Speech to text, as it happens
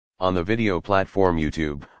On the video platform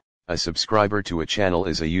YouTube, a subscriber to a channel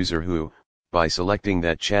is a user who, by selecting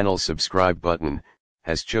that channel's subscribe button,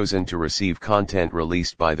 has chosen to receive content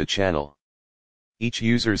released by the channel. Each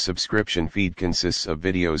user's subscription feed consists of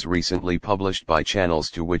videos recently published by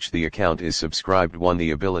channels to which the account is subscribed.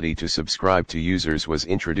 The ability to subscribe to users was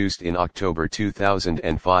introduced in October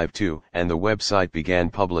 2005 too, and the website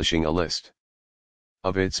began publishing a list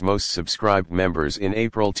of its most subscribed members in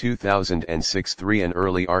April 2006. An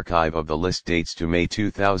early archive of the list dates to May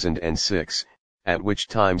 2006, at which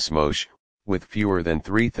time Smosh, with fewer than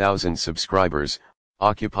 3,000 subscribers,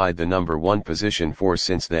 occupied the number 1 position.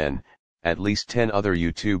 Since then, at least 10 other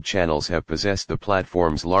YouTube channels have possessed the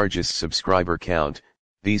platform's largest subscriber count.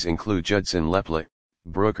 These include Judson Lepley,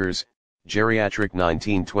 Brookers, Geriatric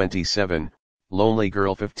 1927, Lonely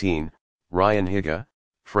Girl 15, Ryan Higa,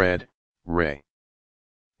 Fred, Ray,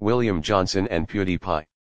 William Johnson and PewDiePie.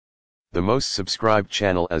 The most subscribed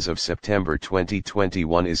channel as of September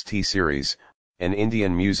 2021 is T-Series, an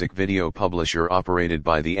Indian music video publisher operated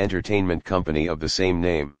by the entertainment company of the same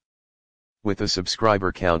name. With a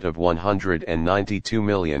subscriber count of 192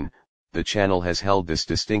 million, the channel has held this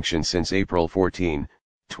distinction since April 14,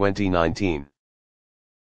 2019.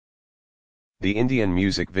 The Indian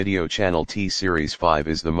music video channel T-Series 5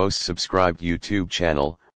 is the most subscribed YouTube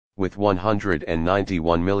channel, with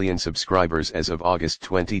 191 million subscribers as of August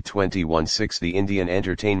 2021. 6. The Indian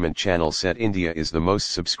entertainment channel Set India is the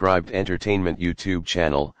most subscribed entertainment YouTube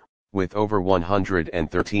channel, with over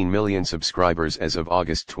 113 million subscribers as of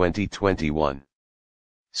August 2021.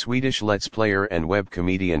 Swedish Let's Player and web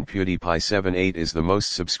comedian PewDiePie 78 is the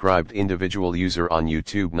most subscribed individual user on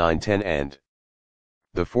YouTube 910 and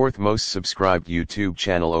the 4th most subscribed YouTube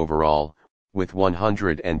channel overall, with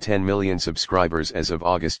 110 million subscribers as of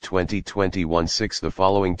August 2021. 6. The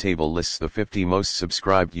following table lists the 50 most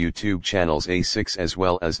subscribed YouTube channels A6 as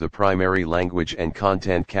well as the primary language and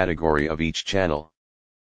content category of each channel.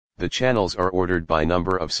 The channels are ordered by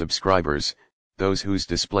number of subscribers. Those whose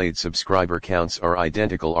displayed subscriber counts are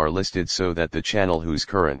identical are listed so that the channel whose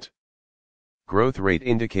current growth rate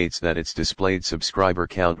indicates that its displayed subscriber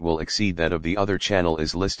count will exceed that of the other channel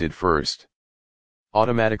is listed first.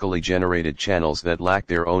 Automatically generated channels that lack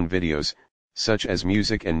their own videos, such as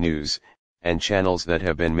music and news, and channels that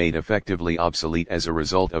have been made effectively obsolete as a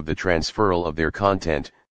result of the transferal of their content,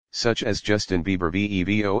 such as Justin Bieber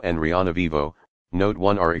VEVO and Rihanna Vivo, Note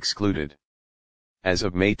 1 are excluded. As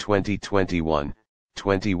of May 2021,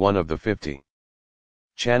 21 of the 50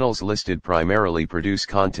 channels listed primarily produce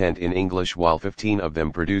content in English while 15 of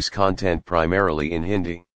them produce content primarily in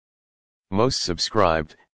Hindi. Most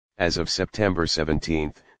subscribed, as of September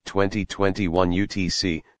 17, 2021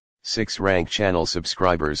 UTC, 6 rank channel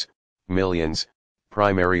subscribers, millions,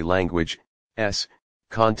 primary language, S,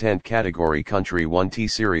 content category country 1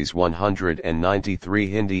 T-Series 193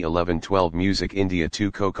 Hindi 11-12 Music India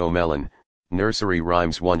 2 Cocomelon, Nursery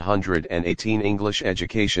Rhymes 118 English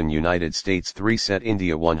Education United States 3 Set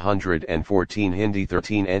India 114 Hindi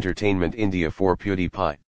 13 Entertainment India 4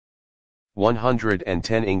 PewDiePie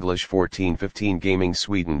 110 English 14-15 Gaming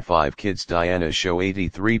Sweden 5 Kids Diana Show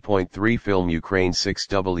 83.3 Film Ukraine 6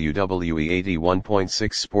 WWE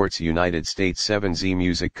 81.6 Sports United States 7 Z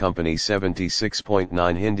Music Company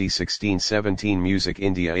 76.9 Hindi 16-17 Music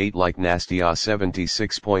India 8 Like Nastia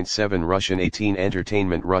 76.7 Russian 18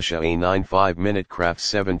 Entertainment Russia a 9 5-minute Craft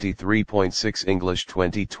 73.6 English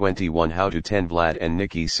 2021 How to 10 Vlad and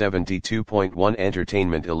Nikki 72.1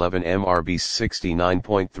 Entertainment 11 MRB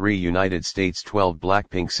 69.3 United States 12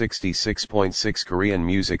 Blackpink 66.6 Korean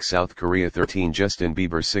Music South Korea 13 Justin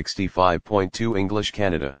Bieber 65.2 English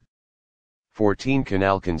Canada 14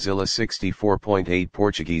 Canal Conzilla 64.8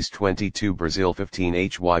 Portuguese 22 Brazil 15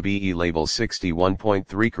 HYBE Label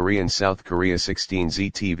 61.3 Korean South Korea 16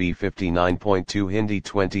 ZTV 59.2 Hindi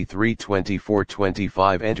 23 24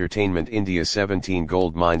 25 Entertainment India 17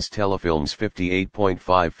 Gold Mines Telefilms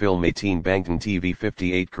 58.5 Film 18 Bangtan TV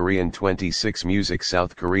 58 Korean 26 Music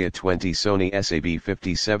South Korea 20 Sony SAB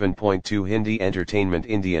 57.2 Hindi Entertainment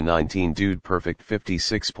India 19 Dude Perfect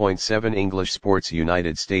 56.7 English Sports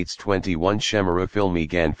United States 21 Shemaru Filmy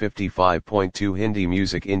Gan 55.2 Hindi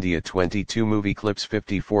Music India 22 Movie Clips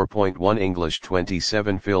 54.1 English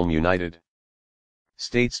 27 Film United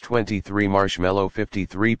States 23 Marshmello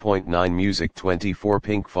 53.9 Music 24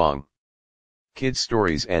 Pink Fong Kids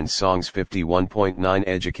Stories and Songs 51.9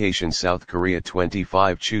 Education South Korea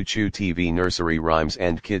 25 Choo Choo TV Nursery Rhymes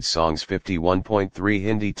and Kids Songs 51.3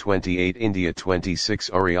 Hindi 28 India 26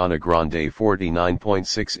 Ariana Grande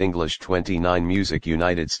 49.6 English 29 Music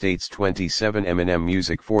United States 27 Eminem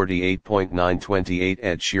Music 48.9 28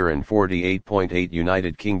 Ed Sheeran 48.8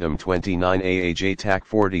 United Kingdom 29 AAJ TAC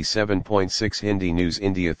 47.6 Hindi News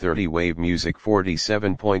India 30 Wave Music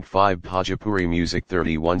 47.5 Bhojpuri Music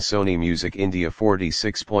 31 Sony Music India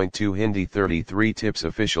 46.2 Hindi 33 Tips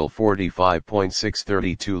Official 45.6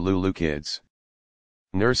 32 Lulu Kids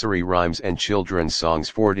Nursery Rhymes and Children's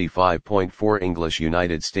Songs 45.4 English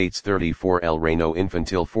United States 34 El Reino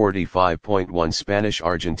Infantil 45.1 Spanish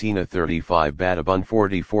Argentina 35 Badabun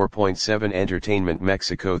 44.7 Entertainment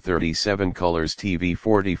Mexico 37 Colors TV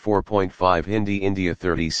 44.5 Hindi India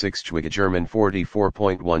 36 Chwiga German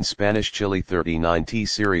 44.1 Spanish Chile 39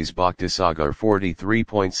 T-Series Bhaktisagar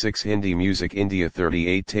 43.6 Hindi Music India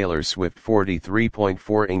 38 Taylor Swift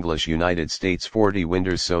 43.4 English United States 40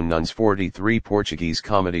 Whindersson Nuns 43 Portuguese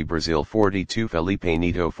Comedy Brazil 42 Felipe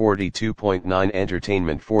Neto 42.9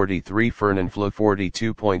 Entertainment 43 Fernanfloo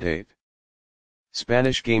 42.8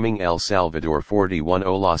 Spanish Gaming El Salvador 41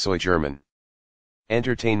 Hola Soy German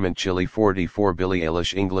Entertainment Chile 44 Billie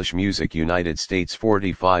Eilish English Music United States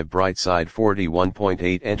 45 Brightside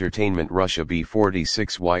 41.8 Entertainment Russia B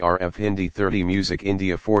 46 YRF Hindi 30 Music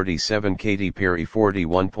India 47 Katy Perry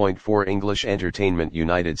 41.4 English Entertainment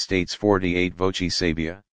United States 48 Voci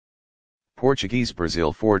Sabia Portuguese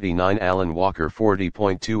Brazil 49 Alan Walker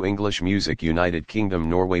 40.2 English Music United Kingdom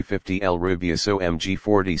Norway 50 El Rubioso MG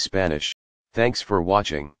 40 Spanish. Thanks for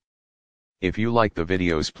watching. If you like the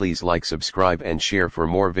videos please like subscribe and share for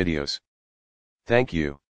more videos. Thank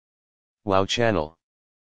you. Wow channel.